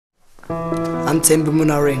I'm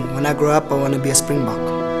Ring. When I grow up, I want to be a Springbok.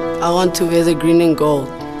 I want to wear the green and gold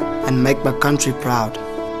and make my country proud.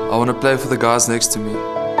 I want to play for the guys next to me.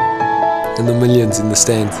 And the millions in the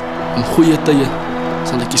stands. In goeie tye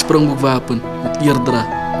sal ek die Springbok wapen met eer dra.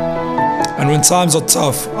 And when times are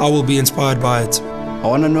tough, I will be inspired by it. I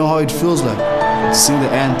want to know how it feels like to sing the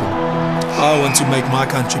anthem. I want to make my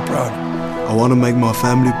country proud. I want to make my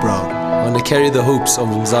family proud. I want to carry the hopes of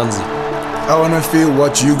Mzansi. I want to feel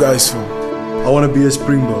what you guys feel. I want to be a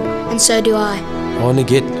Springbok. And so do I. I want to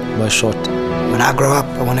get my shot. When I grow up,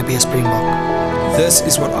 I want to be a Springbok. This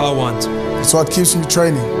is what I want. It's what keeps me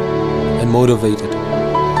training. And motivated.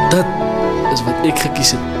 Dit is wat ek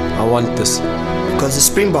gekies het. I want this. Because the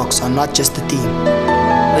Springboks are not just a team.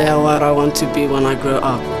 They are what I want to be when I grow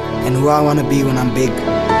up. And who I want to be when I'm big.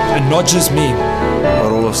 And not just me.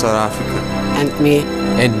 But all of South Africa. And me.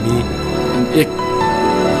 And me. En ek.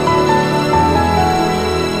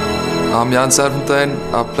 I'm Jan Serpentine.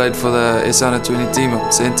 I played for the ABSA team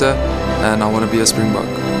at centre and I want to be a Springbok.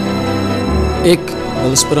 Ek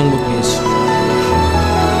wil 'n Springbok wees.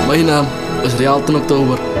 My naam is Realton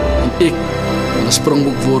Oktober en ek wil 'n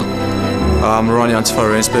Springbok word. I'm Ron Jans van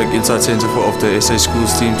Rensburg, inside centre of the SA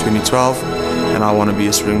Schools team 2012 and I want to be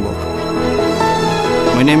a Springbok.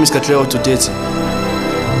 My name is Katreo Totetse.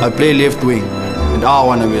 I play left wing and I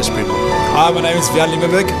want to be a Springbok. Hi, my name is Vian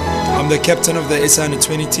Limberg. I'm the captain of the SA Under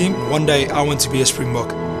 20 team. One day I want to be a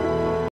Springbok.